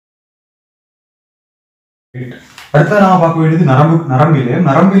அடுத்து நாம பார்க்க வேண்டியது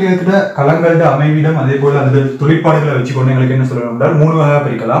நரம்பிலேயத்துல கலங்களோட அமைவிடம் அதே போல அந்த தொழிற்பாடுகளை வச்சுக்கொண்டு எங்களுக்கு என்ன சொல்லணும் என்றால் 3 வகையா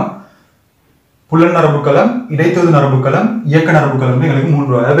பிரிக்கலாம். புலன் நரம்பு களம், இடைத்தொது நரம்பு களம், இயக்க நரம்பு களம் எங்களுக்கு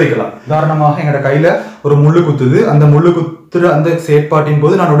 3 வகையா பிரிக்கலாம். உதாரணமாக எங்களோட கையில ஒரு முள்ளு குத்துது, அந்த முள்ளு குத்துற அந்த செயற்பாட்டின்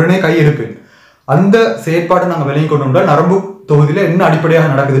போது நான் உடனே கை எடுப்பேன். அந்த செயற்பாட்டை நாங்கள் விளங்கி கொண்டோம்னா நரம்பு தொகுதியில என்ன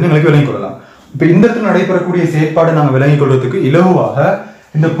அடிப்படையாக நடக்குதுன்னு எங்களுக்கு விளங்கி கொள்ளலாம். இப்ப இந்த இடத்துல நடைபெறக்கூடிய செயற்பாடை நாங்கள் விளங்கி கொள்வதற்கு இலகுவாக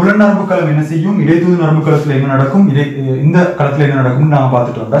இந்த புலன் நரம்பு களம் என்ன செய்யும், இடைத்தூது நரம்பு களத்துல என்ன நடக்கும், இந்த களத்துல என்ன நடக்கும் நாங்க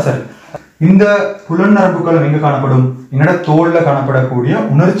பார்த்துட்டு வந்தா சரி. இந்த புலன் நரம்பு களம் எங்க காணப்படும், எங்கட தோல்ல காணப்படக்கூடிய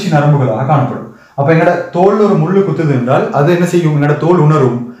உணர்ச்சி நரம்புகளாக காணப்படும். அப்ப எங்கட தோல்ல ஒரு முள்ளு குத்துது என்றால் அது என்ன செய்யும், எங்கட தோல்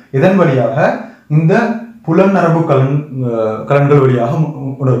உணரும். இதன் வழியாக இந்த புலன் நரம்பு கலன்கள் வழியாக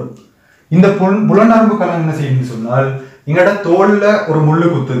உணரும். இந்த புலன் நரம்பு கலன் என்ன செய்யும் சொன்னால் எங்கட தோல்ல ஒரு முள்ளு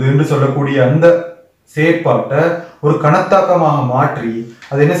குத்துது என்று சொல்லக்கூடிய அந்த செயற்பாட்டை ஒரு கணத்தாக்கமாக மாற்றி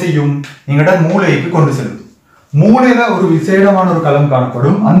அது என்ன செய்யும், எங்கட மூளைக்கு கொண்டு செல்லும். மூளையில ஒரு விசேடமான ஒரு களம்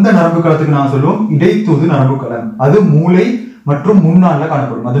காணப்படும். அந்த நரம்பு களத்துக்கு நான் சொல்லுவோம் இடைத்தூது நரம்பு களம். அது மூளை மற்றும் முன்னாள்ல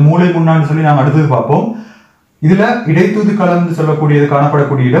காணப்படும். அது மூளை முன்னான்னு சொல்லி நாங்கள் அடுத்தது பார்ப்போம். இதுல இடைத்தூது களம் சொல்லக்கூடியது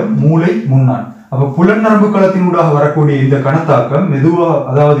காணப்படக்கூடிய இடம் மூளை முன்னாள். அப்ப புலன் நரம்பு களத்தினூடாக வரக்கூடிய இந்த கணத்தாக்கம் மெதுவாக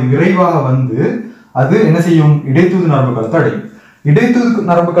அதாவது விரைவாக வந்து அது என்ன செய்யும், இடைத்தூது நரம்பு களத்தை அடையும். இடைத்தூது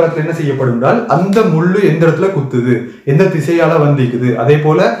நரம்பு களத்துல என்ன செய்யப்படும் என்றால் அந்த முள்ளு எந்த இடத்துல குத்துது, எந்த திசையால வந்திக்குது, அதே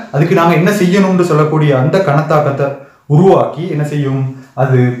போல அதுக்கு நாங்க என்ன செய்யணும்னு சொல்லக்கூடிய அந்த கணத்தாக்கத்தை உருவாக்கி என்ன செய்யும்,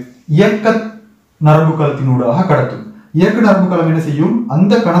 அது இயக்க நரம்பு களத்தினூடாக கடத்தும். இயக்க நரம்பு களம் என்ன செய்யும்,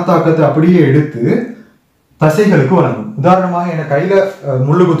 அந்த கணத்தாக்கத்தை அப்படியே எடுத்து தசைகளுக்கு வழங்கும். உதாரணமாக என கையில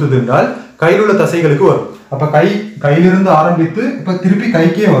முள்ளு குத்துது என்றால் கையில் உள்ள தசைகளுக்கு வரும். அப்ப கையிலிருந்து ஆரம்பித்து இப்ப திருப்பி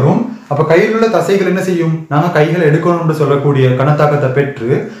கைக்கே வரும். அப்ப கையில் உள்ள தசைகள் என்ன செய்யும், நாங்க கைகளை எடுக்கணும்னு சொல்லக்கூடிய கணத்தாக்கத்தை பெற்று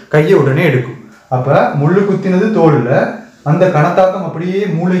கையை உடனே எடுக்கும். அப்ப முள்ளு குத்தினது தோல்ல, அந்த கணத்தாக்கம் அப்படியே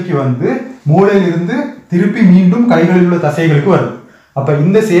மூளைக்கு வந்து மூளையிலிருந்து திருப்பி மீண்டும் கைகளில் உள்ள தசைகளுக்கு வரும். அப்ப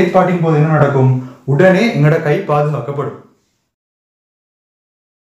இந்த செயற்பாட்டின் போது என்ன நடக்கும், உடனே எங்களோட கை பாதுகாக்கப்படும்.